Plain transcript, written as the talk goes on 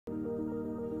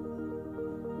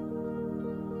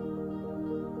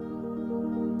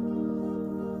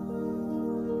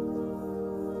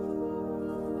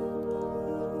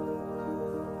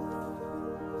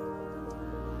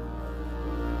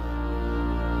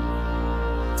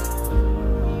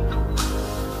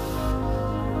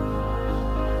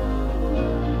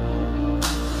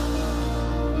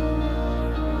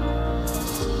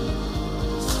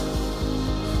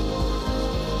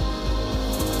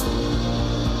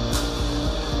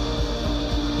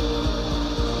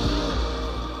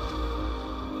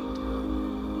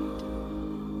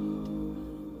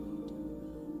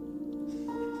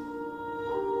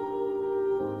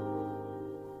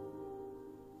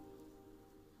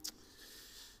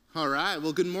All right,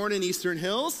 well, good morning, Eastern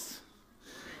Hills.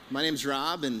 My name's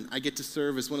Rob, and I get to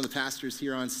serve as one of the pastors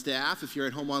here on staff. If you're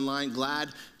at home online, glad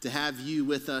to have you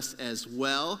with us as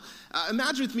well.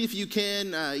 Imagine with me, if you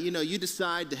can, you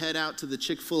decide to head out to the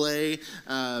Chick-fil-A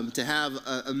to have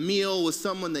a meal with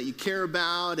someone that you care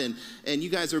about, and you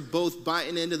guys are both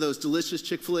biting into those delicious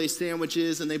Chick-fil-A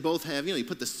sandwiches, and they both have, you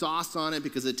put the sauce on it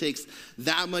because it tastes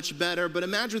that much better. But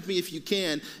imagine with me, if you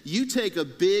can, you take a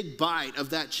big bite of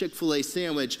that Chick-fil-A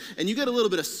sandwich, and you get a little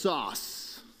bit of sauce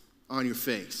on your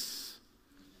face.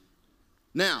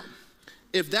 Now,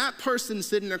 if that person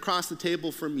sitting across the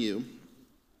table from you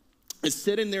is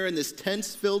sitting there in this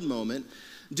tense-filled moment,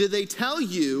 do they tell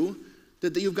you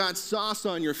that you've got sauce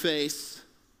on your face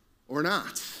or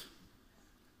not?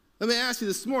 Let me ask you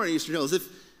this morning, Eastern Hills,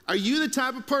 are you the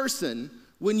type of person,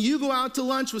 when you go out to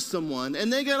lunch with someone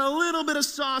and they got a little bit of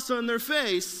sauce on their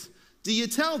face, do you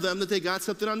tell them that they got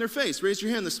something on their face? Raise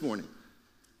your hand this morning.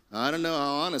 I don't know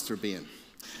how honest we're being.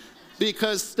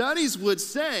 Because studies would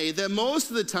say that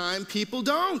most of the time people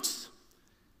don't.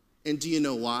 And do you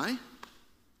know why?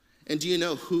 And do you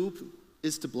know who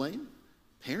is to blame?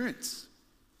 Parents.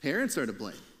 Parents are to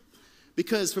blame.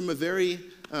 Because from a very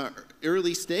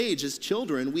early stage as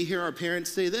children, we hear our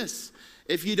parents say this: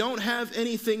 if you don't have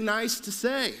anything nice to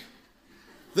say,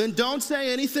 then don't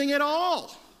say anything at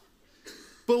all.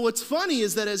 But what's funny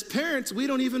is that as parents, we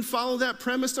don't even follow that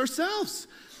premise ourselves,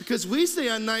 because we say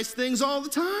unnice things all the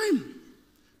time.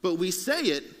 But we say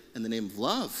it in the name of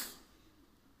love.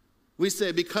 We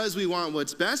say, because we want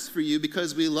what's best for you,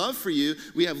 because we love for you,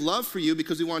 we have love for you,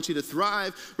 because we want you to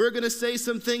thrive, we're going to say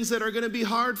some things that are going to be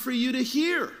hard for you to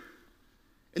hear.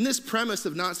 And this premise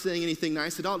of not saying anything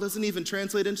nice at all doesn't even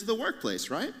translate into the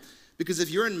workplace, right? Because if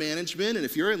you're in management and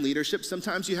if you're in leadership,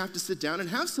 sometimes you have to sit down and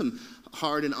have some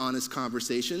hard and honest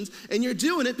conversations. And you're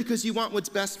doing it because you want what's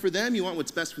best for them, you want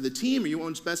what's best for the team, or you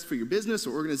want what's best for your business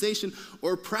or organization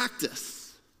or practice.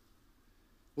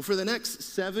 Well, for the next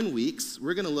 7 weeks,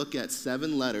 we're going to look at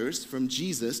 7 letters from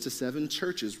Jesus to 7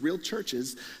 churches, real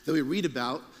churches that we read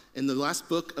about in the last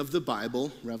book of the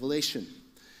Bible, Revelation.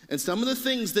 And some of the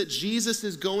things that Jesus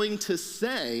is going to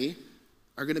say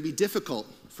are going to be difficult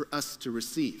for us to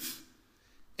receive.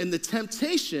 And the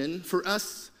temptation for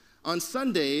us on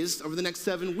Sundays over the next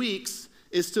 7 weeks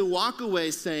is to walk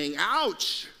away saying,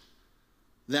 ouch,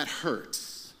 that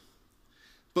hurts.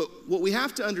 But what we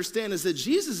have to understand is that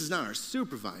Jesus is not our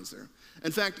supervisor.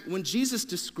 In fact, when Jesus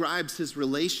describes his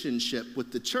relationship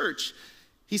with the church,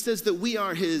 he says that we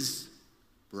are his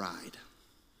bride.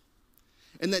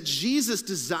 And that Jesus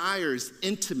desires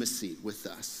intimacy with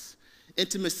us.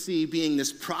 Intimacy being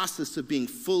this process of being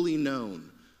fully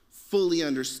known, fully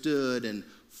understood, and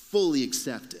fully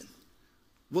accepted.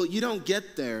 Well, you don't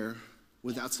get there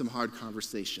without some hard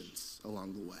conversations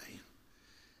along the way.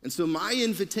 And so my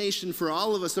invitation for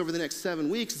all of us over the next 7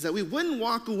 weeks is that we wouldn't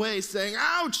walk away saying,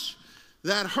 ouch,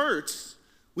 that hurts.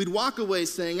 We'd walk away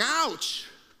saying, ouch,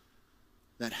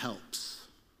 that helps.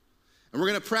 And we're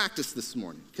going to practice this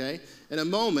morning, okay? In a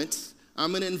moment,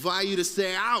 I'm going to invite you to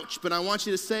say, ouch, but I want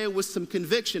you to say it with some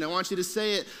conviction. I want you to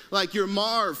say it like you're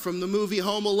Marv from the movie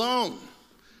Home Alone,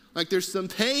 like there's some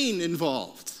pain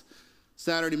involved.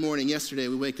 Saturday morning, yesterday,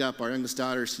 we wake up, our youngest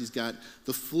daughter, she's got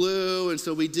the flu, and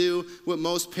so we do what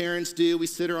most parents do. We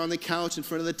sit her on the couch in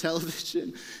front of the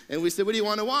television, and we said, what do you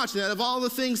want to watch? And out of all the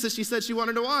things that she said she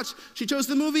wanted to watch, she chose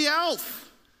the movie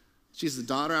Elf. She's a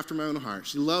daughter after my own heart.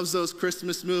 She loves those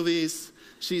Christmas movies.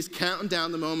 She's counting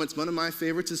down the moments. One of my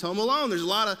favorites is Home Alone. There's a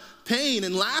lot of pain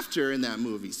and laughter in that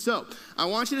movie. So I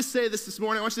want you to say this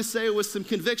morning. I want you to say it with some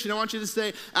conviction. I want you to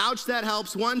say, ouch, that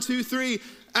helps. 1, 2, 3,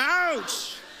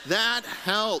 ouch. That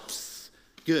helps.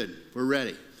 Good, we're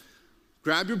ready.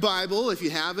 Grab your Bible if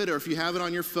you have it, or if you have it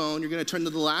on your phone, you're going to turn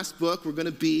to the last book. We're going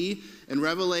to be in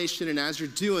Revelation, and as you're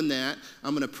doing that,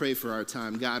 I'm going to pray for our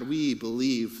time. God, we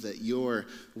believe that your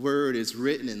word is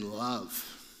written in love.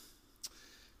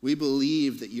 We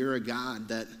believe that you're a God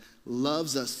that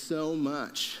loves us so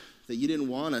much that you didn't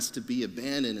want us to be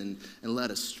abandoned and led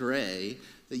astray,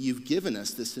 that you've given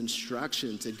us this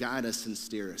instruction to guide us and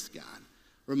steer us, God.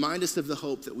 Remind us of the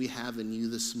hope that we have in you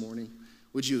this morning.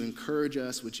 Would you encourage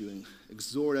us? Would you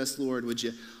exhort us, Lord? Would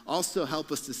you also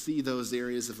help us to see those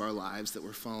areas of our lives that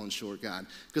we're falling short, God?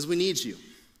 Because we need you.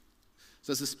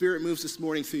 So as the Spirit moves this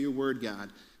morning through your word,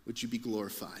 God, would you be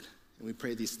glorified? And we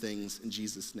pray these things in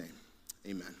Jesus' name.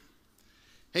 Amen.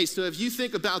 Hey, so if you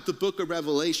think about the book of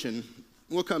Revelation,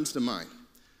 what comes to mind?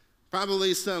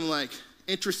 Probably some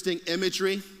interesting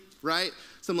imagery, right?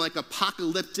 Some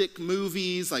apocalyptic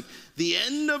movies, like the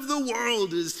end of the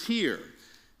world is here.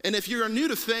 And if you're new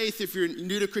to faith, if you're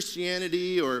new to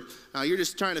Christianity, or you're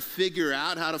just trying to figure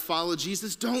out how to follow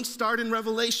Jesus, don't start in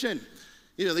Revelation.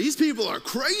 These people are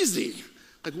crazy.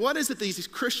 Like, what is it these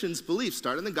Christians believe?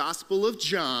 Start in the Gospel of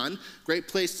John. Great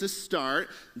place to start.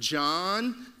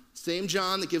 John, same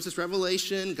John that gives us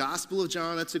Revelation. Gospel of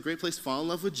John, that's a great place. Fall in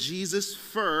love with Jesus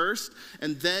first,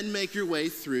 and then make your way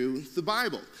through the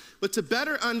Bible. But to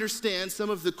better understand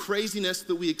some of the craziness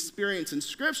that we experience in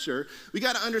Scripture, we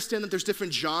got to understand that there's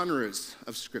different genres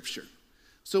of Scripture.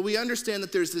 So we understand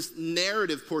that there's this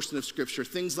narrative portion of Scripture,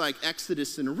 things like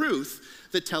Exodus and Ruth,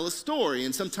 that tell a story.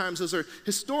 And sometimes those are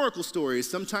historical stories.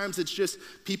 Sometimes it's just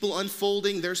people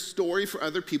unfolding their story for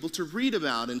other people to read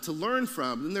about and to learn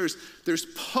from. And there's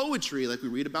poetry, like we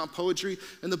read about poetry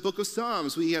in the book of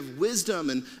Psalms. We have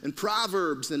wisdom and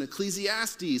Proverbs and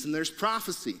Ecclesiastes, and there's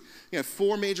prophecy. You have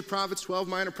 4 major prophets, 12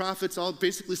 minor prophets, all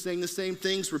basically saying the same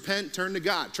things: repent, turn to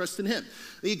God, trust in Him.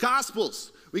 The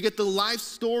Gospels, we get the life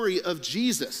story of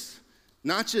Jesus,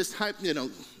 not just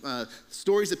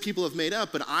stories that people have made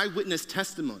up, but eyewitness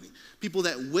testimony, people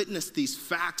that witnessed these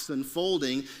facts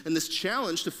unfolding and this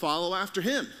challenge to follow after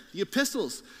Him. The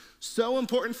epistles, so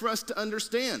important for us to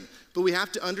understand, but we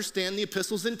have to understand the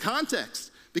epistles in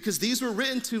context, because these were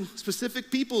written to specific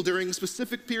people during a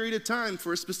specific period of time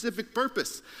for a specific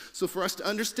purpose. So for us to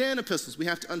understand epistles, we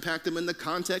have to unpack them in the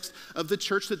context of the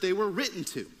church that they were written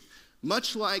to.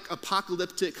 Much like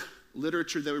apocalyptic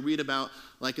literature that we read about,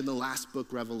 like in the last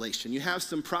book, Revelation. You have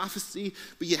some prophecy,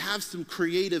 but you have some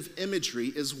creative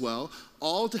imagery as well,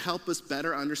 all to help us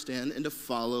better understand and to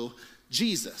follow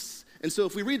Jesus. And so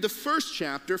if we read the first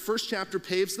chapter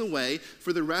paves the way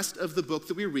for the rest of the book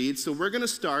that we read. So we're going to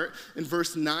start in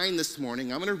verse 9 this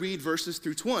morning. I'm going to read verses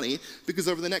through 20, because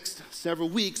over the next several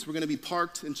weeks, we're going to be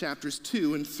parked in chapters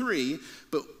 2 and 3.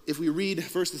 But if we read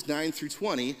verses 9 through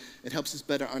 20, it helps us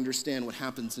better understand what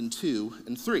happens in 2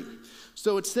 and 3.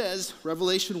 So it says,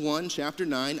 Revelation 1, chapter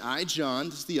 9, I,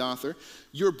 John, this is the author,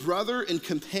 your brother and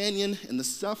companion in the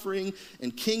suffering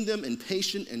and kingdom and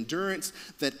patient endurance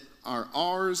that are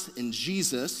ours in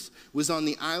Jesus, was on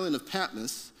the island of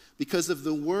Patmos because of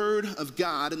the word of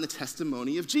God and the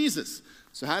testimony of Jesus.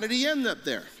 So how did he end up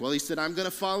there? Well, he said, I'm going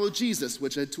to follow Jesus,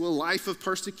 which led to a life of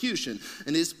persecution.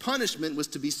 And his punishment was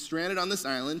to be stranded on this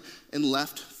island and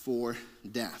left for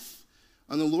death.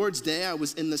 On the Lord's day, I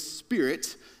was in the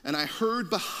Spirit, and I heard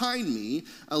behind me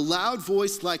a loud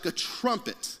voice like a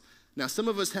trumpet. Now, some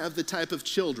of us have the type of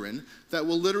children that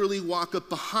will literally walk up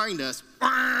behind us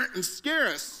and scare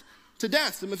us to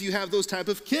death. Some of you have those type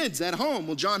of kids at home.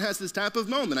 Well, John has this type of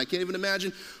moment. I can't even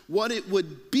imagine what it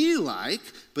would be like,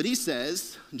 but he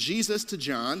says, Jesus to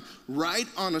John, write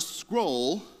on a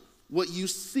scroll what you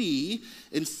see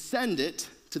and send it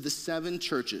to the 7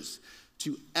 churches,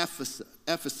 to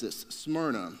Ephesus,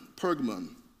 Smyrna, Pergamum,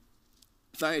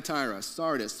 Thyatira,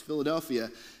 Sardis, Philadelphia,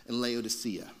 and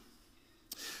Laodicea.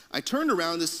 I turned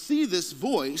around to see this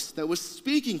voice that was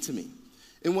speaking to me.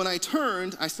 And when I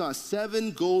turned, I saw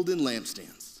 7 golden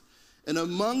lampstands. And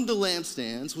among the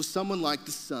lampstands was someone like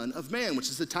the Son of Man, which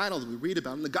is the title that we read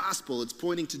about in the gospel. It's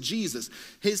pointing to Jesus,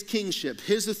 his kingship,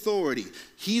 his authority.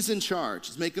 He's in charge.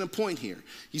 He's making a point here.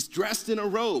 He's dressed in a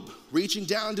robe, reaching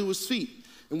down to his feet.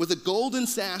 And with a golden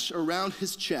sash around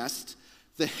his chest,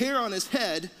 the hair on his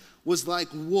head was like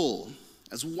wool,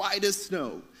 as white as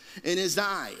snow. And his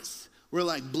eyes were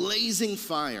like blazing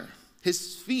fire.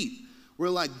 His feet were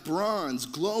like bronze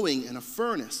glowing in a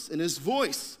furnace, and his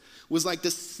voice was like the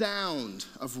sound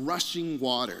of rushing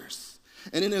waters.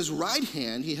 And in his right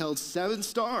hand he held 7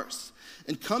 stars,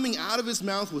 and coming out of his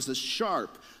mouth was a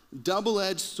sharp,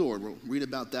 double-edged sword. We'll read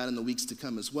about that in the weeks to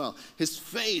come as well. His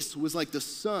face was like the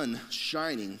sun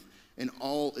shining in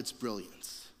all its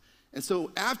brilliance. And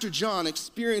so after John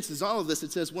experiences all of this,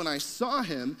 it says, when I saw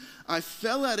him, I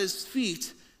fell at his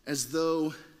feet as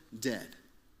though dead.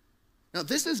 Now,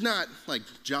 this is not like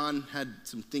John had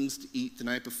some things to eat the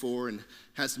night before and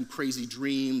had some crazy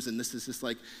dreams, and this is just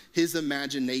like his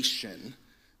imagination.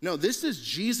 No, this is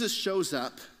Jesus shows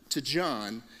up to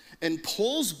John and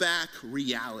pulls back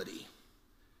reality.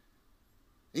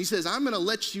 And he says, I'm going to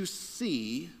let you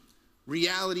see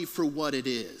reality for what it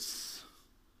is.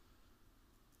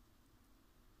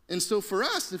 And so for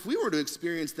us, if we were to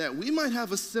experience that, we might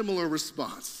have a similar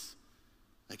response.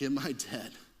 Like, am I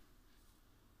dead?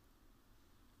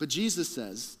 But Jesus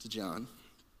says to John,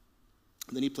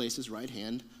 and then he placed his right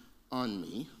hand on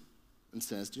me and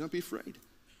says, do not be afraid.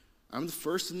 I'm the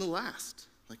first and the last.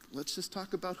 Like, let's just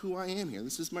talk about who I am here.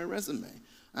 This is my resume.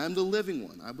 I am the living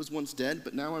one. I was once dead,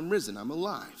 but now I'm risen. I'm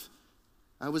alive.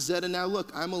 I was dead, and now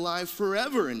look, I'm alive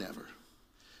forever and ever.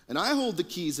 and I hold the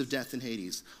keys of death and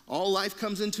Hades. All life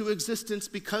comes into existence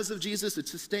because of Jesus. It's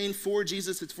sustained for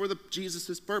Jesus. It's for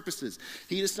Jesus' purposes.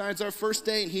 He decides our first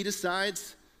day, and he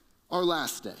decides our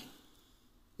last day.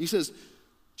 He says,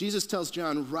 Jesus tells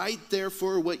John, write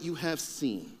therefore what you have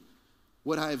seen,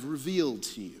 what I have revealed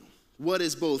to you, what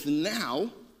is both now,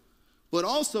 but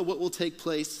also what will take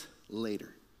place later.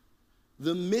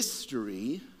 The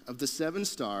mystery of the 7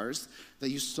 stars that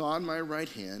you saw in my right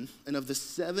hand and of the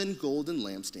 7 golden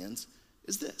lampstands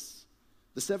is this.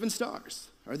 The 7 stars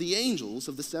are the angels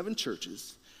of the 7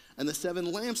 churches, and the 7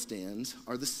 lampstands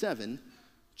are the 7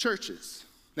 churches.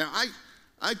 Now,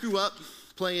 I grew up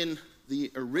playing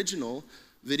the original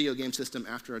video game system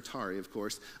after Atari, of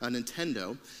course,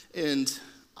 Nintendo, and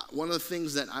one of the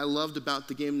things that I loved about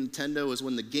the game Nintendo was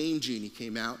when the Game Genie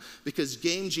came out, because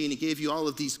Game Genie gave you all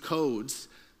of these codes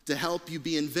to help you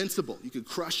be invincible. You could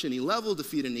crush any level,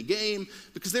 defeat any game,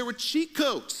 because they were cheat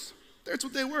codes. That's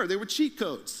what they were. They were cheat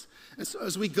codes. And so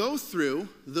as we go through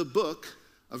the book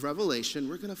of Revelation,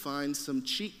 we're going to find some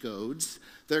cheat codes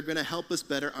that are going to help us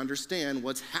better understand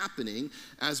what's happening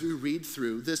as we read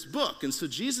through this book. And so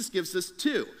Jesus gives us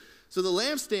 2. So the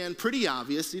lampstand, pretty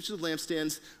obvious. Each of the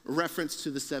lampstands a reference to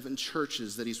the 7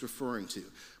 churches that he's referring to.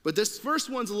 But this first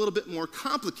one's a little bit more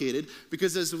complicated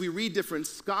because as we read different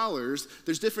scholars,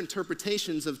 there's different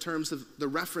interpretations of terms of the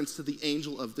reference to the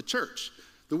angel of the church.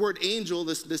 The word angel,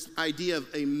 this idea of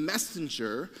a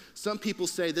messenger, some people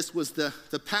say this was the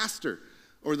pastor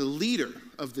or the leader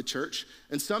of the church,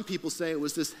 and some people say it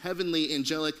was this heavenly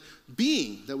angelic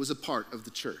being that was a part of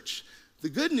the church. The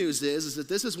good news is that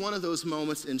this is one of those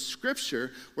moments in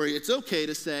Scripture where it's okay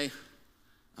to say,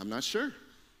 I'm not sure,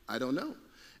 I don't know.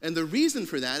 And the reason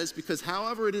for that is because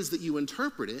however it is that you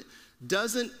interpret it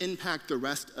doesn't impact the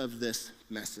rest of this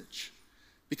message.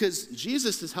 Because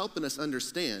Jesus is helping us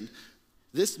understand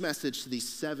this message to these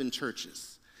 7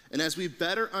 churches. And as we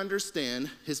better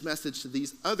understand his message to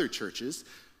these other churches,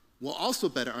 we'll also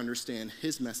better understand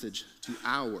his message to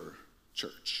our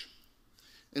church.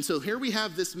 And so here we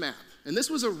have this map. And this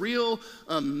was a real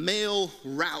mail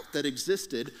route that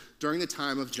existed during the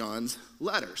time of John's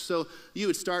letter. So you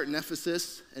would start in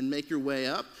Ephesus and make your way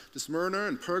up to Smyrna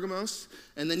and Pergamos,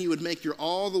 and then you would make your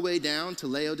all the way down to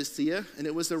Laodicea, and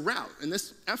it was a route. And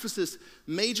this Ephesus,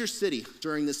 major city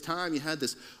during this time, you had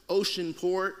this ocean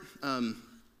port,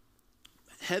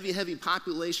 heavy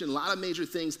population, a lot of major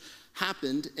things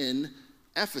happened in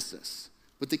Ephesus.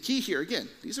 But the key here, again,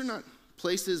 these are not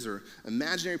places or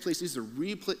imaginary places. These are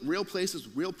real places,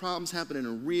 real problems happening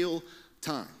in real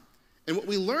time. And what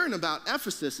we learn about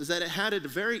Ephesus is that it had a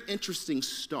very interesting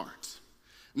start.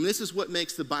 And this is what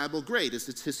makes the Bible great, is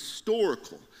it's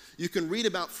historical. You can read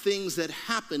about things that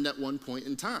happened at one point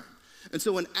in time. And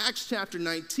so in Acts chapter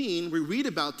 19, we read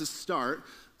about the start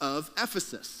of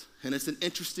Ephesus. And it's an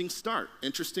interesting start,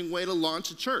 interesting way to launch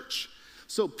a church.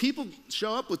 So people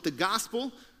show up with the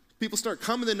gospel. People start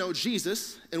coming to know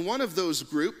Jesus, and one of those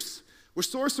groups were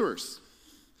sorcerers.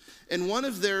 And one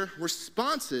of their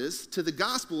responses to the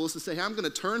gospel is to say, hey, I'm going to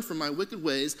turn from my wicked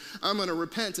ways, I'm going to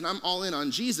repent, and I'm all in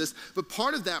on Jesus. But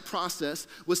part of that process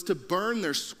was to burn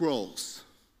their scrolls.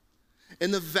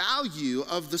 And the value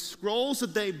of the scrolls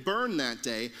that they burned that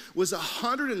day was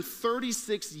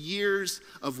 136 years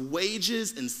of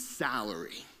wages and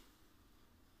salary.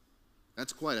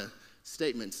 That's quite a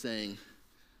statement saying,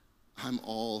 I'm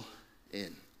all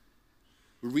in.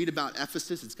 We read about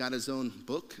Ephesus. It's got its own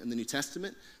book in the New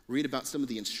Testament. We read about some of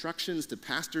the instructions to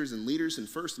pastors and leaders in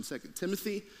 1 and 2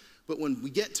 Timothy. But when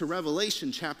we get to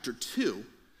Revelation chapter 2,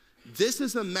 this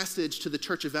is a message to the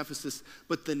church of Ephesus,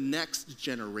 but the next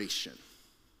generation.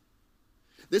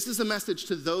 This is a message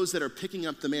to those that are picking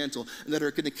up the mantle and that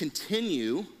are going to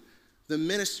continue the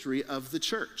ministry of the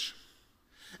church.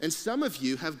 And some of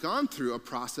you have gone through a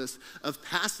process of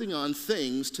passing on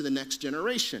things to the next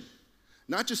generation,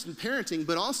 not just in parenting,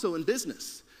 but also in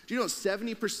business. Do you know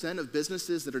 70% of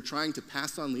businesses that are trying to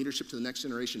pass on leadership to the next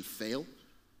generation fail?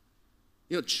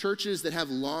 You know, churches that have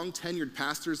long tenured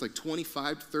pastors, like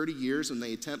 25 to 30 years, when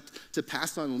they attempt to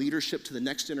pass on leadership to the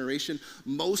next generation,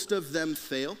 most of them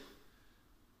fail.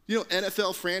 You know,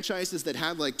 NFL franchises that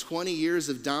had like 20 years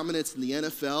of dominance in the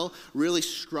NFL really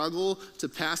struggle to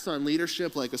pass on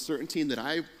leadership, like a certain team that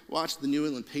I watched, the New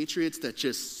England Patriots, that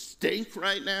just stink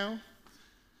right now.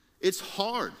 It's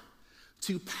hard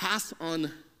to pass on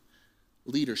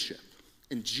leadership.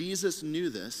 And Jesus knew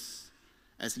this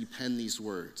as he penned these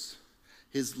words.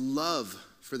 His love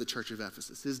for the church of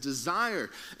Ephesus, his desire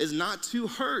is not to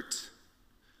hurt,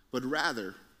 but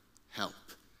rather help.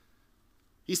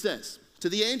 He says, to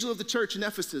the angel of the church in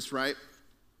Ephesus, right?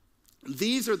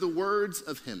 These are the words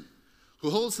of him who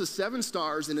holds the 7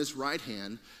 stars in his right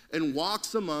hand and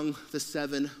walks among the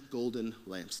 7 golden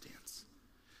lampstands.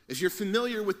 If you're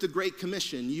familiar with the Great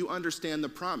Commission, you understand the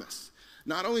promise.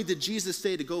 Not only did Jesus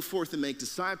say to go forth and make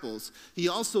disciples, he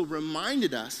also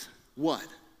reminded us what?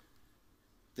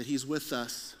 That he's with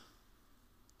us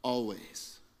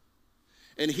always.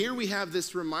 And here we have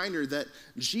this reminder that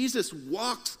Jesus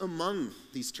walks among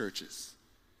these churches.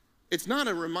 It's not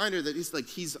a reminder that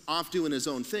he's off doing his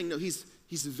own thing. No, he's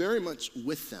very much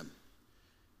with them.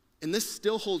 And this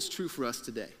still holds true for us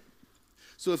today.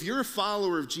 So if you're a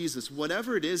follower of Jesus,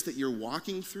 whatever it is that you're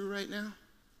walking through right now,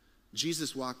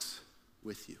 Jesus walks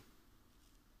with you.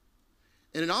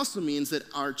 And it also means that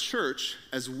our church,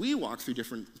 as we walk through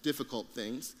different difficult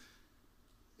things,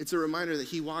 it's a reminder that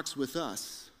he walks with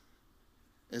us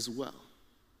as well.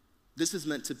 This is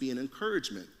meant to be an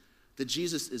encouragement that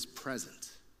Jesus is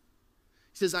present.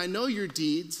 He says, I know your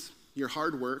deeds, your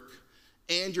hard work,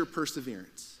 and your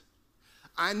perseverance.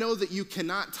 I know that you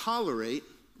cannot tolerate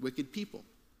wicked people,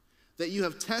 that you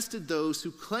have tested those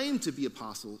who claim to be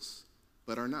apostles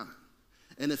but are not,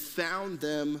 and have found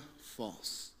them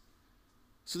false.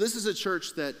 So this is a church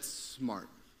that's smart.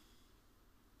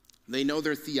 They know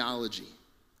their theology.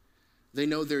 They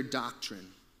know their doctrine.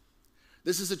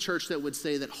 This is a church that would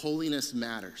say that holiness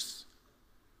matters.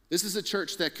 This is a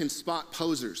church that can spot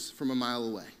posers from a mile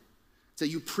away. Say,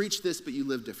 you preach this, but you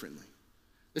live differently.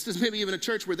 This is maybe even a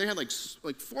church where they had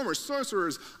like former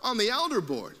sorcerers on the elder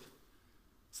board.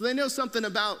 So they know something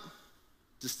about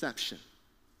deception.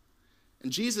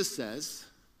 And Jesus says,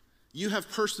 you have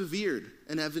persevered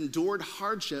and have endured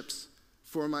hardships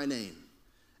for my name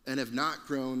and have not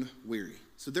grown weary.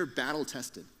 So they're battle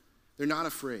tested. They're not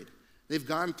afraid. They've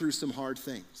gone through some hard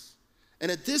things. And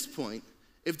at this point,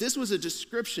 if this was a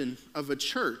description of a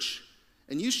church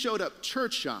and you showed up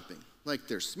church shopping, like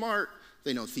they're smart,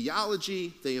 they know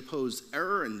theology, they oppose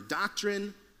error and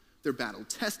doctrine, they're battle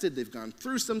tested, they've gone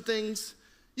through some things,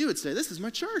 you would say, this is my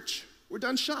church. We're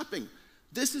done shopping.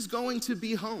 This is going to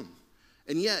be home.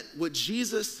 And yet, what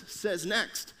Jesus says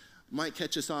next might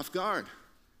catch us off guard.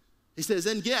 He says,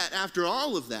 and yet, after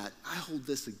all of that, I hold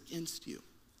this against you.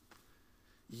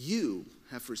 You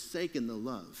have forsaken the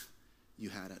love you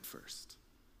had at first.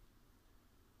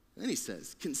 And then he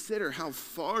says, consider how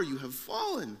far you have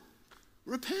fallen.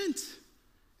 Repent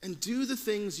and do the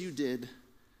things you did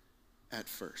at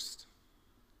first.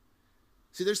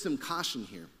 See, there's some caution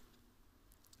here.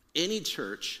 Any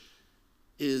church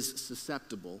is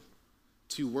susceptible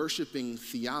to worshiping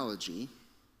theology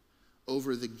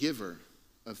over the giver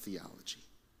of theology.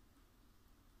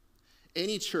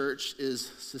 Any church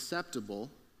is susceptible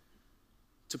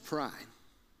to pride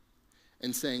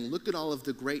and saying, look at all of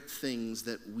the great things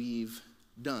that we've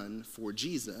done for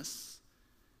Jesus,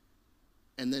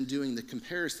 and then doing the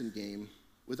comparison game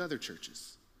with other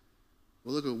churches.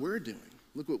 Well, look what we're doing.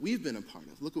 Look what we've been a part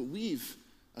of. Look what we've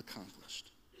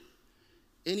accomplished.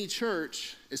 Any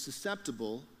church is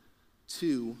susceptible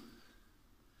to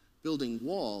building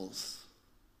walls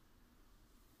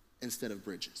instead of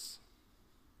bridges,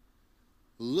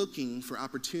 looking for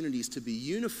opportunities to be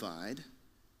unified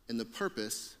in the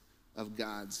purpose of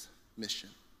God's mission.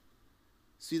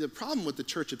 See, the problem with the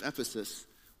church of Ephesus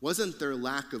wasn't their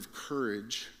lack of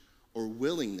courage or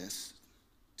willingness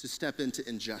to step into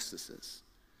injustices.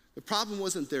 The problem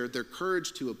wasn't their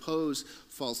courage to oppose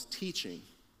false teaching.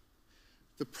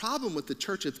 The problem with the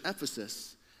church of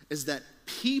Ephesus is that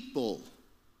people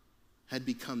had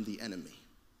become the enemy.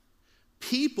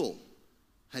 People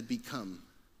had become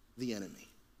the enemy.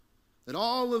 That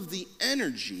all of the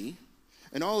energy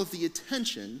and all of the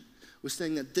attention was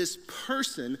saying that this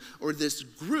person or this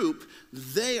group,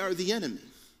 they are the enemy.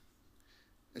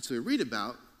 And so we read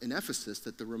about in Ephesus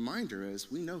that the reminder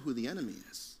is we know who the enemy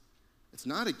is. It's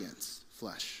not against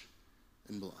flesh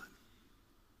and blood.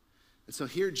 And so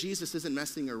here Jesus isn't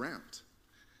messing around.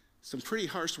 Some pretty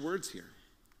harsh words here.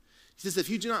 He says, if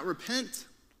you do not repent,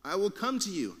 I will come to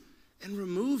you and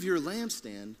remove your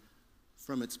lampstand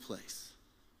from its place.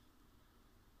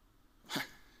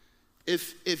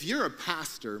 If you're a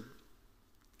pastor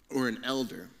or an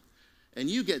elder and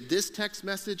you get this text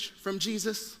message from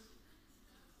Jesus,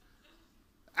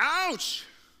 ouch!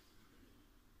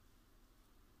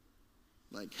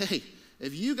 Like, hey,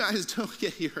 if you guys don't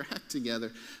get your act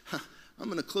together, I'm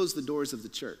going to close the doors of the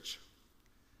church.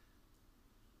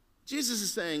 Jesus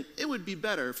is saying, it would be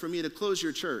better for me to close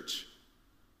your church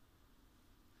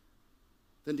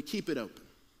than to keep it open.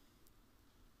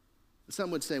 And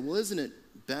some would say, well, isn't it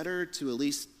better to at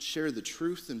least share the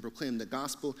truth and proclaim the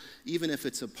gospel, even if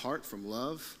it's apart from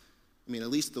love? I mean, at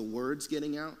least the word's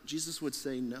getting out. Jesus would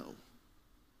say no.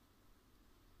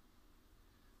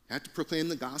 You have to proclaim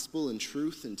the gospel in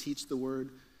truth and teach the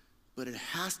word, but it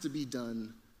has to be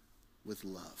done with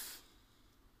love.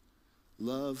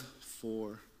 Love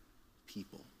for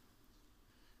people.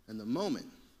 And the moment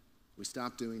we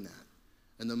stop doing that,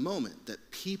 and the moment that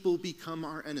people become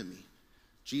our enemy,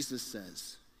 Jesus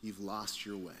says, you've lost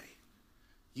your way.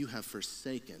 You have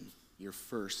forsaken your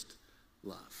first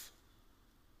love.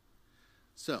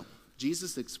 So,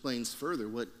 Jesus explains further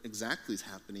what exactly is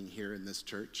happening here in this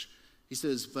church. He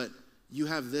says, but you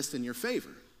have this in your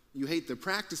favor. You hate the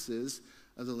practices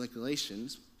of the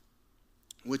Nicolaitans,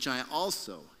 which I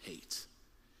also hate.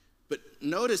 But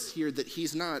notice here that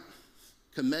he's not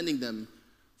commending them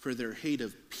for their hate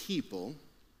of people.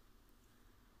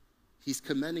 He's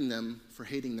commending them for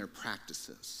hating their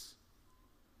practices.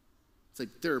 It's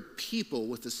like they're people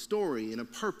with a story and a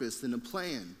purpose and a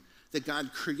plan that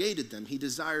God created them. He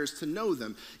desires to know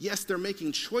them. Yes, they're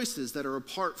making choices that are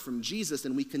apart from Jesus,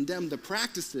 and we condemn the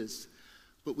practices,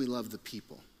 but we love the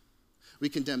people. We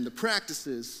condemn the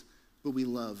practices, but we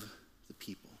love the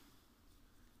people.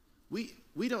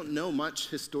 We don't know much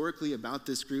historically about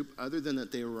this group other than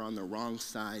that they were on the wrong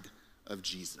side of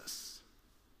Jesus.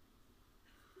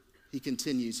 He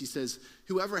continues, he says,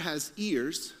 whoever has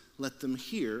ears, let them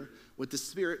hear what the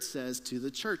Spirit says to the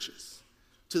churches.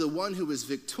 To the one who is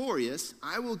victorious,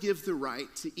 I will give the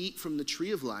right to eat from the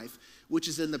tree of life, which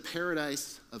is in the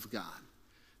paradise of God.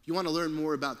 If you want to learn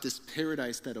more about this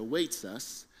paradise that awaits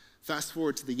us, fast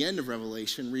forward to the end of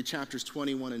Revelation, read chapters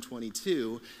 21 and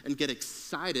 22, and get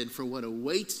excited for what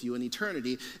awaits you in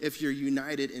eternity if you're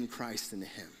united in Christ and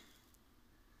Him.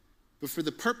 But for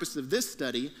the purpose of this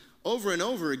study, over and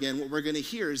over again, what we're going to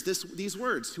hear is these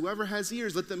words. Whoever has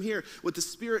ears, let them hear what the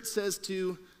Spirit says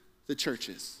to the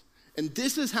churches. And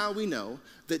this is how we know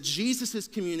that Jesus is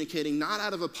communicating not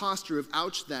out of a posture of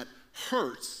ouch, that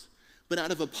hurts, but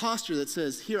out of a posture that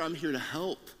says, here, I'm here to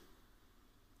help.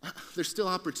 There's still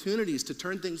opportunities to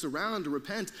turn things around, to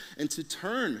repent, and to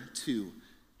turn to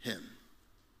Him.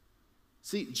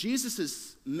 See,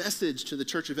 Jesus' message to the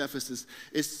church of Ephesus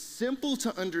is simple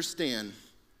to understand,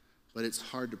 but it's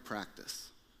hard to practice.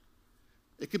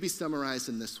 It could be summarized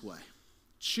in this way.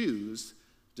 Choose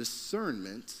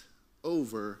discernment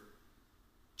over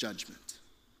judgment.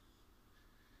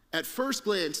 At first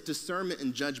glance, discernment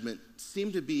and judgment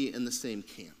seem to be in the same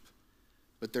camp,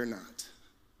 but they're not.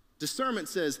 Discernment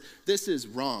says, this is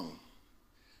wrong.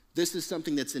 This is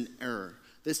something that's in error.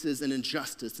 This is an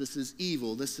injustice. This is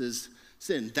evil. This is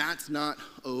sin. That's not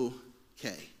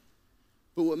okay.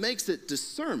 But what makes it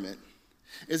discernment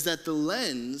is that the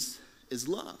lens is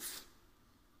love.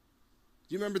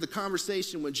 Do you remember the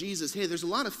conversation with Jesus? Hey, there's a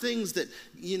lot of things that,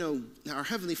 our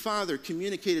Heavenly Father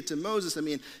communicated to Moses.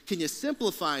 Can you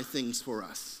simplify things for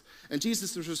us? And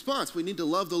Jesus' response, we need to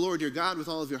love the Lord your God with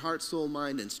all of your heart, soul,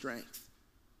 mind, and strength.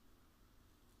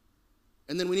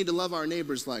 And then we need to love our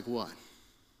neighbors like what?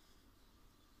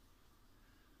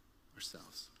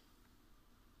 Ourselves.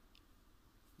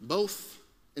 Both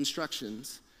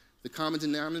instructions, the common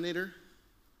denominator,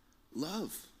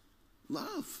 love,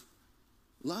 love,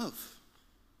 love.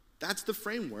 That's the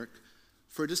framework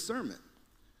for discernment.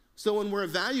 So when we're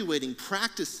evaluating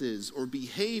practices or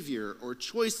behavior or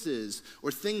choices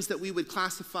or things that we would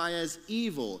classify as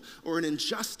evil or an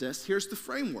injustice, here's the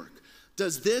framework.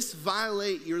 Does this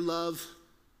violate your love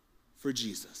for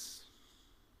Jesus?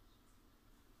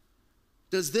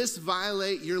 Does this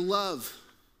violate your love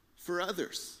for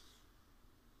others?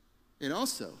 And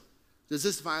also, does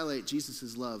this violate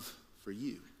Jesus' love for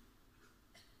you,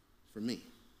 for me?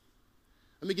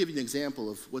 Let me give you an example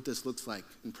of what this looks like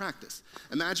in practice.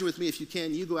 Imagine with me, if you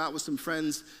can, you go out with some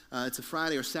friends, it's a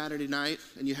Friday or Saturday night,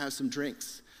 and you have some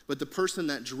drinks. But the person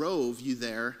that drove you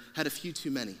there had a few too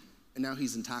many, and now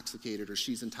he's intoxicated or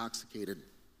she's intoxicated.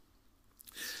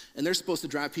 And they're supposed to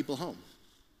drive people home.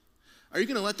 Are you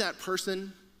going to let that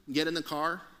person get in the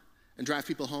car and drive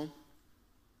people home?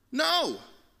 No,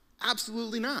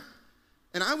 absolutely not.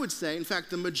 And I would say, in fact,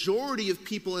 the majority of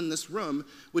people in this room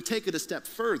would take it a step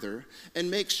further and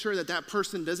make sure that that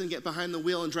person doesn't get behind the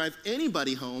wheel and drive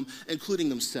anybody home, including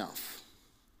themselves.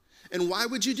 And why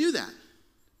would you do that?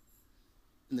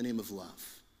 In the name of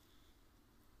love.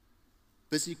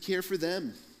 Because you care for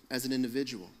them as an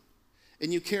individual.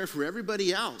 And you care for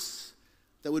everybody else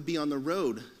that would be on the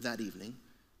road that evening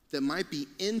that might be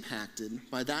impacted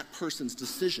by that person's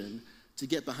decision to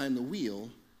get behind the wheel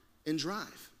and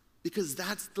drive. Because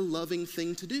that's the loving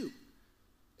thing to do.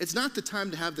 It's not the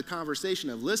time to have the conversation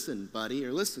of, listen, buddy,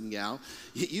 or listen, gal,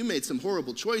 you made some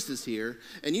horrible choices here,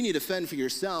 and you need to fend for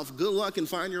yourself. Good luck and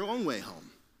find your own way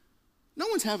home. No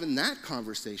one's having that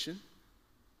conversation.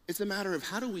 It's a matter of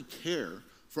how do we care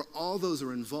for all those who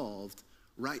are involved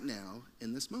right now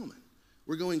in this moment.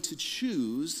 We're going to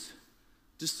choose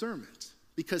discernment,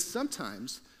 because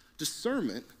sometimes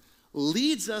discernment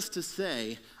leads us to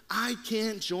say, I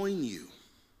can't join you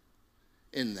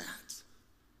in that.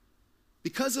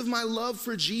 Because of my love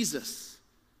for Jesus,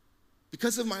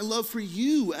 because of my love for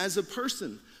you as a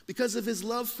person, because of his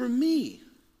love for me,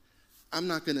 I'm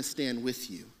not going to stand with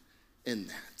you in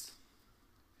that.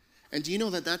 And do you know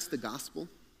that that's the gospel?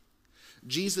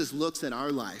 Jesus looks at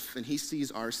our life and he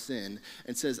sees our sin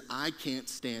and says, I can't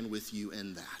stand with you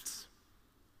in that.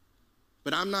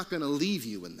 But I'm not going to leave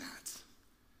you in that.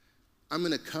 I'm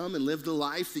going to come and live the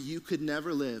life that you could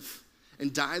never live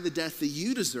and die the death that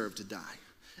you deserve to die.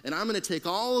 And I'm going to take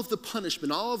all of the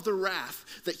punishment, all of the wrath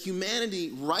that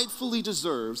humanity rightfully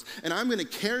deserves, and I'm going to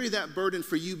carry that burden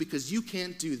for you because you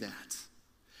can't do that.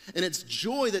 And it's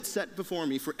joy that's set before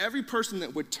me for every person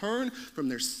that would turn from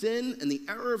their sin and the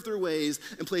error of their ways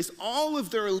and place all of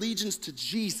their allegiance to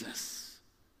Jesus,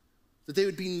 that they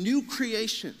would be new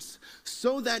creations,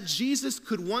 so that Jesus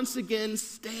could once again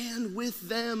stand with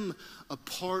them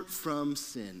apart from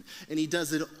sin. And he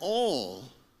does it all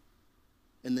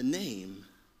in the name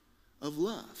of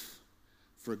love.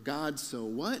 For God so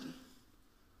what?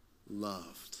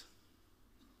 Loved.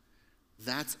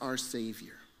 That's our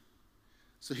Savior.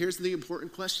 So here's the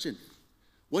important question.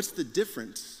 What's the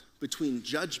difference between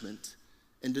judgment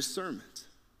and discernment?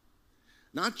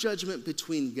 Not judgment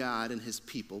between God and his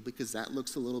people, because that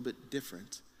looks a little bit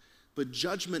different, but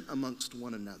judgment amongst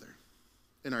one another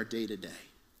in our day-to-day.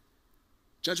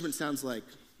 Judgment sounds like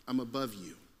I'm above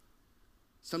you.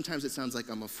 Sometimes it sounds like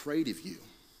I'm afraid of you.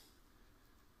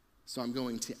 So I'm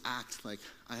going to act like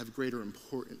I have greater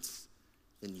importance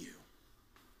than you.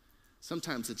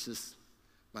 Sometimes it's just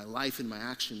my life and my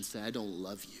actions say I don't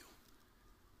love you.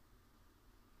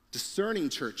 Discerning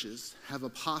churches have a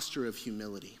posture of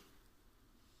humility.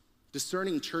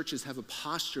 Discerning churches have a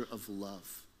posture of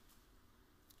love.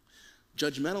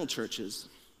 Judgmental churches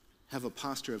have a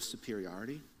posture of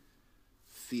superiority,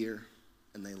 fear,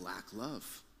 and they lack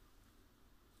love.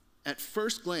 At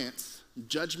first glance,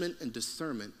 judgment and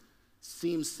discernment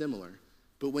seem similar,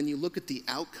 but when you look at the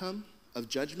outcome of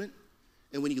judgment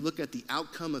and when you look at the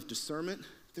outcome of discernment,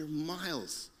 they're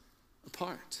miles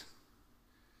apart.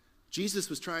 Jesus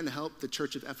was trying to help the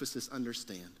church of Ephesus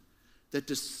understand that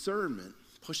discernment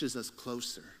pushes us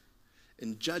closer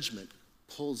and judgment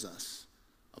pulls us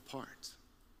apart.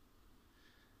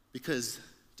 Because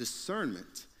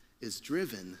discernment is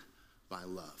driven by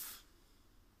love.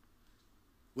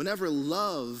 Whenever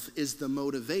love is the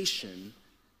motivation,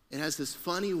 it has this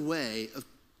funny way of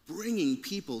bringing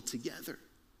people together.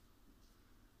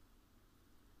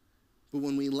 But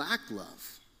when we lack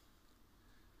love,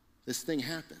 this thing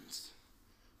happens.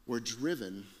 We're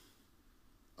driven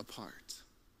apart.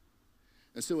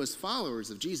 And so as followers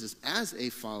of Jesus, as a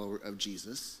follower of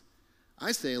Jesus,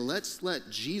 I say let's let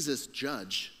Jesus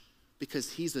judge,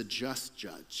 because he's a just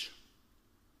judge.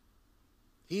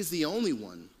 He's the only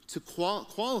one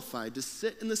qualified to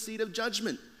sit in the seat of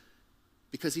judgment,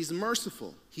 because he's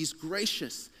merciful, he's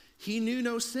gracious, he knew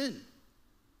no sin.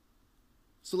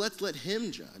 So let's let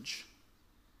him judge,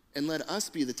 and let us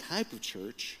be the type of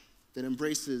church that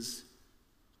embraces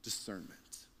discernment.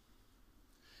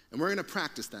 And we're going to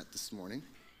practice that this morning.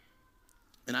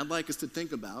 And I'd like us to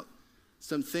think about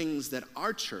some things that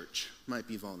our church might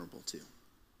be vulnerable to.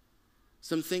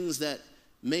 Some things that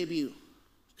maybe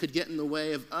could get in the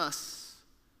way of us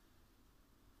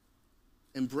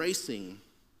embracing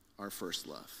our first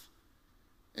love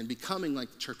and becoming like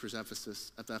the church of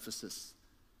Ephesus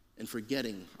and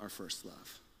forgetting our first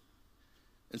love.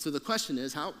 And so the question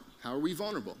is, how are we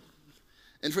vulnerable?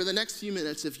 And for the next few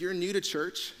minutes, if you're new to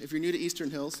church, if you're new to Eastern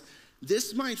Hills,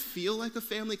 this might feel like a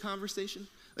family conversation.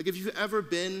 Like if you've ever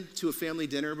been to a family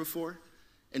dinner before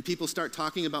and people start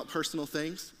talking about personal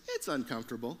things, it's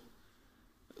uncomfortable.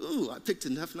 Ooh, I picked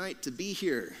a tough night to be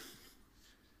here.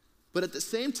 But at the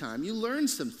same time, you learn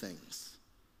some things.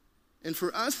 And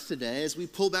for us today, as we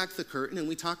pull back the curtain and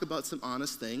we talk about some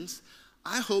honest things,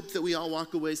 I hope that we all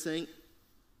walk away saying,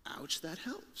 ouch, that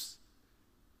helps.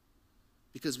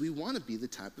 Because we want to be the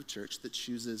type of church that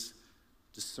chooses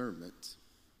discernment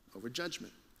over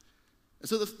judgment. And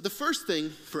so the first thing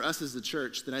for us as a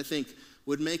church that I think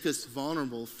would make us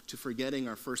vulnerable to forgetting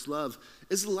our first love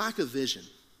is the lack of vision.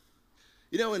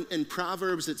 You know, in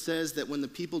Proverbs it says that when the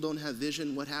people don't have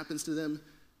vision, what happens to them?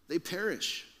 They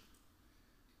perish.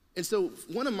 And so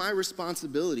one of my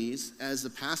responsibilities as the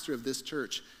pastor of this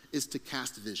church is to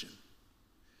cast vision.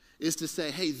 Is to say,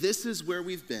 hey, this is where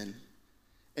we've been,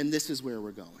 and this is where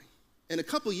we're going. And a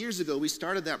couple years ago, we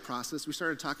started that process. We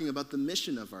started talking about the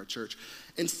mission of our church.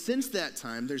 And since that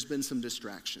time, there's been some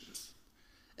distractions.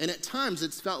 And at times,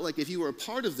 it's felt like if you were a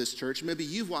part of this church, maybe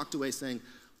you've walked away saying,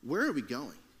 where are we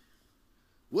going?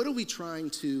 What are we trying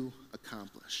to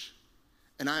accomplish?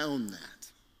 And I own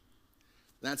that.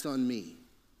 That's on me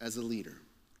as a leader.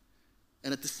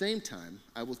 And at the same time,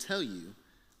 I will tell you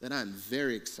that I'm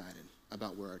very excited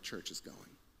about where our church is going.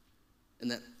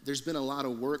 And that there's been a lot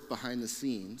of work behind the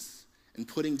scenes in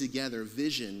putting together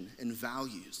vision and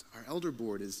values. Our elder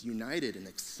board is united and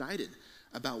excited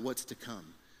about what's to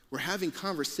come. We're having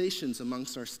conversations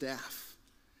amongst our staff.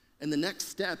 And the next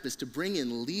step is to bring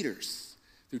in leaders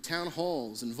through town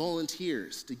halls and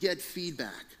volunteers to get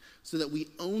feedback so that we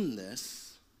own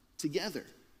this together.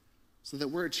 So that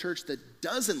we're a church that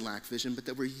doesn't lack vision, but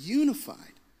that we're unified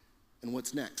in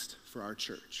what's next for our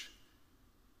church.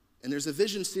 And there's a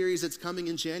vision series that's coming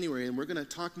in January, and we're going to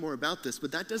talk more about this,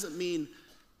 but that doesn't mean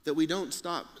that we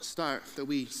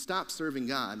stop serving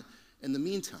God in the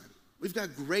meantime. We've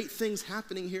got great things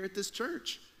happening here at this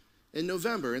church. In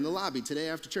November, in the lobby, today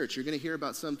after church, you're going to hear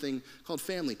about something called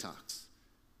Family Talks.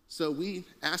 So we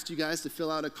asked you guys to fill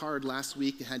out a card last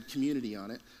week that had community on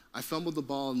it. I fumbled the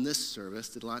ball in this service,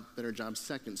 did a lot better job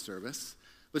second service,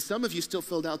 but some of you still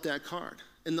filled out that card.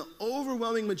 And the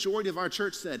overwhelming majority of our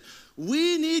church said,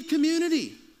 we need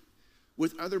community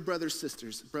with other brothers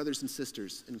and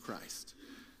sisters in Christ.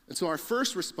 And so our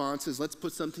first response is let's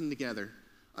put something together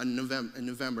in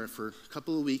November for a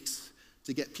couple of weeks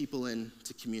to get people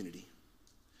into community.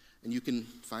 And you can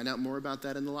find out more about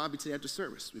that in the lobby today after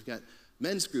service. We've got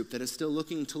men's group that is still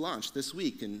looking to launch this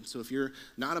week. And so if you're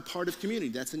not a part of community,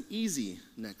 that's an easy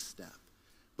next step.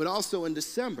 But also in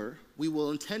December, we will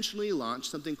intentionally launch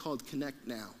something called Connect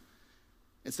Now.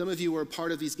 And some of you were a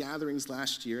part of these gatherings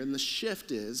last year, and the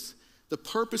shift is, the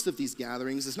purpose of these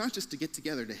gatherings is not just to get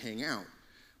together to hang out,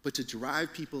 but to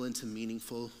drive people into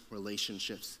meaningful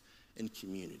relationships and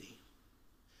community.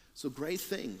 So great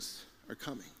things are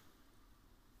coming.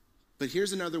 But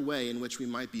here's another way in which we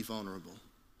might be vulnerable.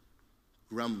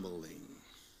 Grumbling.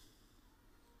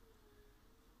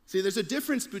 See, there's a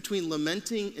difference between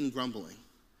lamenting and grumbling.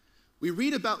 We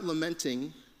read about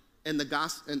lamenting in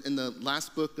the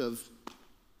last book of,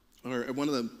 or one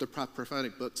of the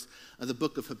prophetic books, the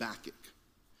book of Habakkuk.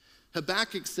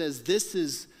 Habakkuk says, this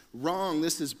is wrong,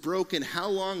 this is broken, how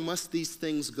long must these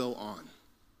things go on?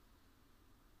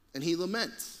 And he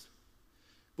laments.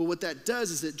 But what that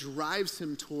does is it drives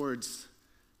him towards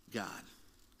God.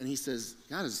 And he says,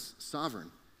 God is sovereign.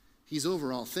 He's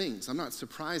over all things. I'm not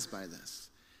surprised by this.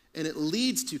 And it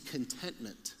leads to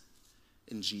contentment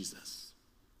in Jesus.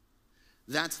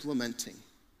 That's lamenting.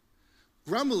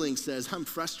 Grumbling says, I'm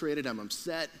frustrated, I'm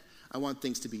upset, I want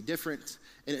things to be different,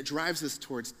 and it drives us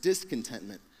towards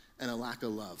discontentment and a lack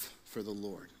of love for the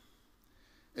Lord.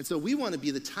 And so we want to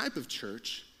be the type of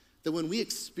church that when we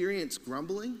experience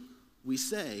grumbling, we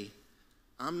say,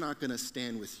 I'm not going to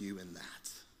stand with you in that.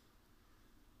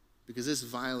 Because this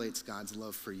violates God's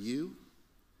love for you,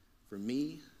 for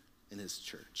me, and his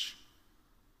church.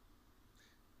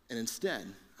 And instead,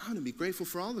 I want to be grateful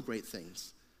for all the great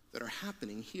things that are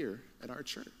happening here at our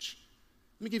church.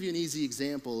 Let me give you an easy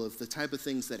example of the type of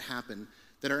things that happen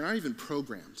that are not even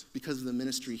programmed because of the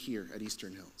ministry here at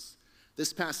Eastern Hills.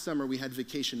 This past summer, we had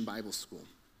Vacation Bible School.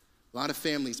 A lot of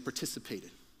families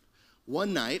participated.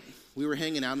 One night, we were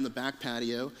hanging out in the back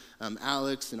patio.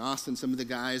 Alex and Austin, some of the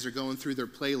guys, are going through their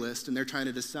playlist, and they're trying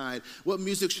to decide what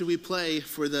music should we play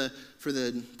for the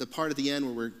part at the end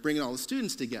where we're bringing all the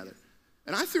students together.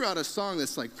 And I threw out a song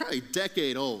that's like probably a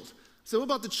decade old. So what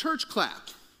about the church clap?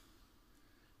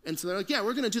 And so they're like, yeah,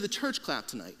 we're going to do the church clap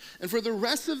tonight. And for the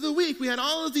rest of the week, we had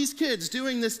all of these kids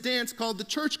doing this dance called the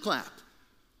church clap.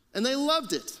 And they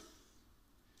loved it.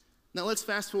 Now let's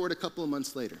fast forward a couple of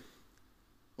months later.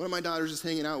 One of my daughters is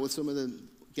hanging out with some of the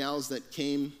gals that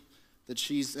came, that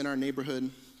she's in our neighborhood,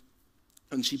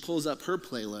 and she pulls up her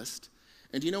playlist.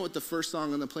 And do you know what the first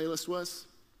song on the playlist was?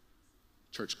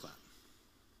 Church clap.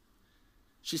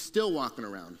 She's still walking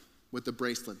around with the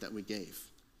bracelet that we gave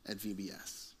at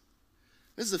VBS.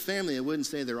 This is a family that wouldn't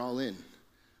say they're all in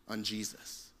on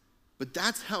Jesus. But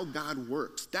that's how God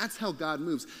works. That's how God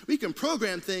moves. We can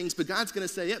program things, but God's going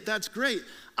to say, yep, that's great.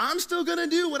 I'm still going to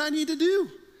do what I need to do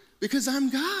because I'm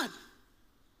God.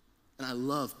 And I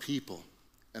love people,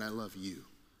 and I love you.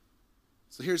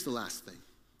 So here's the last thing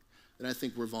that I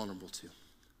think we're vulnerable to.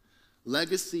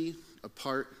 Legacy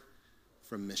apart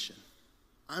from mission.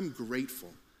 I'm grateful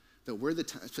that we're the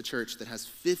church that has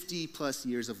 50 plus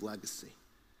years of legacy,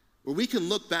 where we can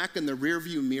look back in the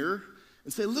rearview mirror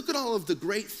and say, look at all of the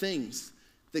great things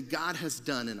that God has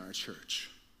done in our church.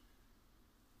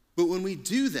 But when we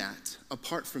do that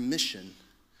apart from mission,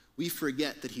 we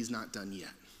forget that he's not done yet.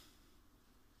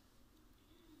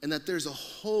 And that there's a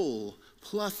whole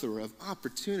plethora of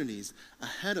opportunities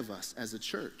ahead of us as a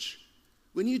church.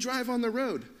 When you drive on the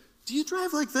road, do you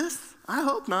drive like this? I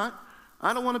hope not.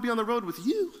 I don't want to be on the road with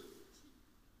you.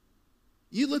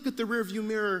 You look at the rearview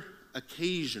mirror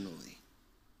occasionally,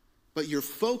 but your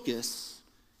focus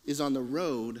is on the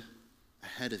road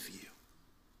ahead of you.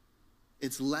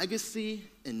 It's legacy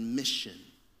and mission.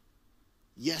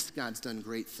 Yes, God's done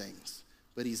great things,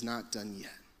 but he's not done yet.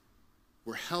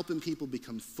 We're helping people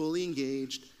become fully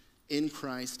engaged in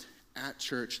Christ, at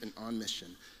church, and on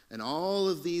mission. And all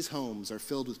of these homes are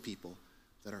filled with people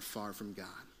that are far from God.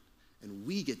 And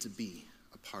we get to be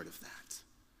a part of that.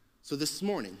 So this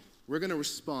morning, we're going to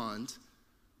respond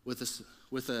with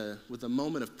a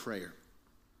moment of prayer.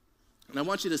 And I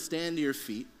want you to stand to your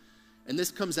feet. And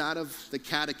this comes out of the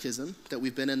catechism that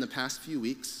we've been in the past few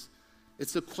weeks.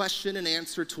 It's a question and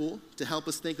answer tool to help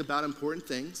us think about important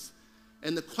things.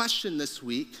 And the question this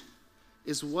week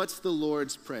is, what's the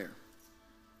Lord's Prayer?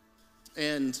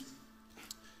 And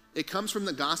it comes from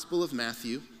the Gospel of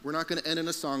Matthew. We're not going to end in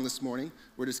a song this morning.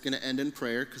 We're just going to end in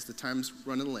prayer because the time's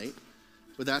running late.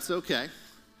 But that's okay.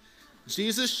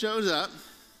 Jesus shows up.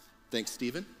 Thanks,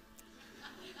 Stephen.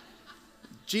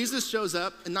 Jesus shows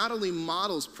up and not only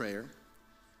models prayer,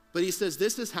 but he says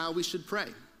this is how we should pray.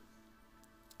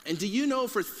 And do you know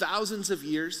for thousands of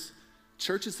years,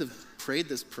 churches have prayed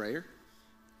this prayer?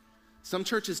 Some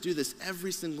churches do this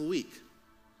every single week.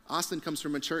 Austin comes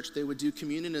from a church, they would do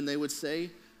communion and they would say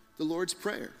the Lord's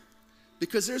Prayer.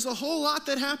 Because there's a whole lot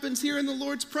that happens here in the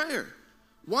Lord's Prayer.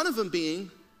 One of them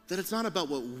being that it's not about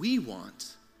what we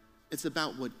want, it's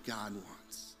about what God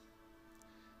wants.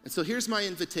 And so here's my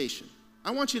invitation. I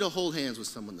want you to hold hands with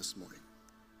someone this morning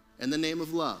in the name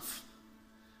of love.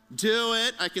 Do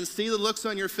it. I can see the looks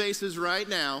on your faces right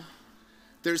now.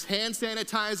 There's hand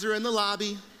sanitizer in the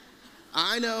lobby.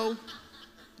 I know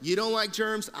you don't like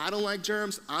germs. I don't like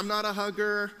germs. I'm not a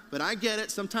hugger, but I get it.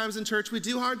 Sometimes in church we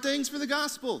do hard things for the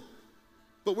gospel.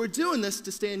 But we're doing this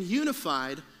to stand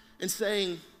unified and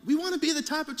saying, we want to be the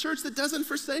type of church that doesn't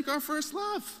forsake our first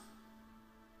love.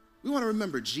 We want to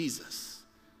remember Jesus.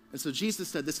 And so Jesus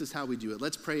said, this is how we do it.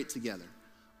 Let's pray it together.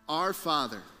 Our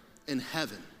Father in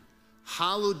heaven,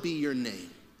 hallowed be your name.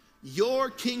 Your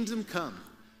kingdom come.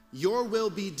 Your will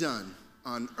be done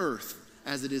on earth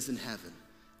as it is in heaven.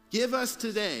 Give us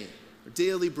today our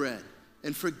daily bread,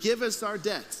 and forgive us our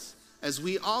debts as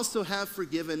we also have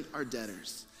forgiven our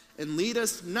debtors. And lead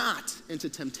us not into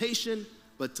temptation,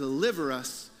 but deliver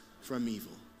us from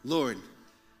evil. Lord,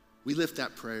 we lift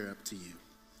that prayer up to you.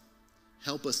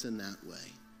 Help us in that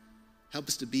way. Help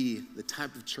us to be the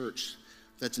type of church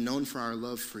that's known for our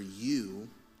love for you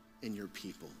and your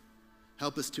people.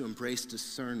 Help us to embrace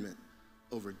discernment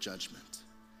over judgment.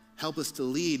 Help us to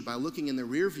lead by looking in the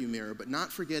rearview mirror, but not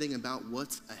forgetting about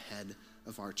what's ahead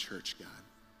of our church, God.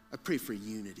 I pray for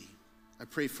unity. I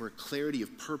pray for clarity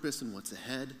of purpose in what's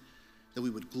ahead, that we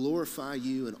would glorify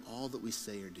you in all that we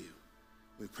say or do.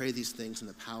 We pray these things in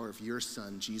the power of your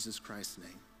Son, Jesus Christ's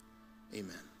name.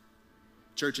 Amen.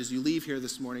 Church, as you leave here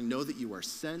this morning, know that you are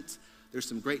sent. There's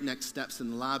some great next steps in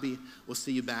the lobby. We'll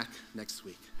see you back next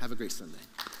week. Have a great Sunday.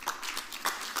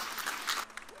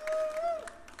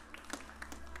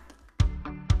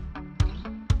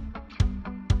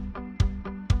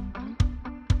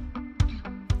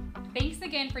 Thanks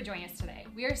again for joining us today.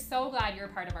 We are so glad you're a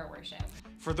part of our worship.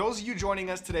 For those of you joining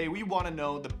us today, we want to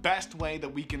know the best way that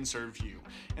we can serve you.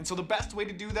 And so the best way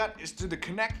to do that is through the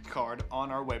Connect card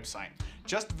on our website.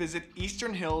 Just visit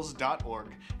easternhills.org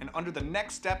and under the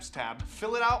Next Steps tab,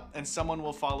 fill it out and someone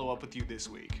will follow up with you this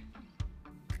week.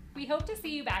 We hope to see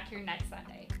you back here next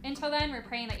Sunday. Until then, we're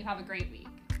praying that you have a great week.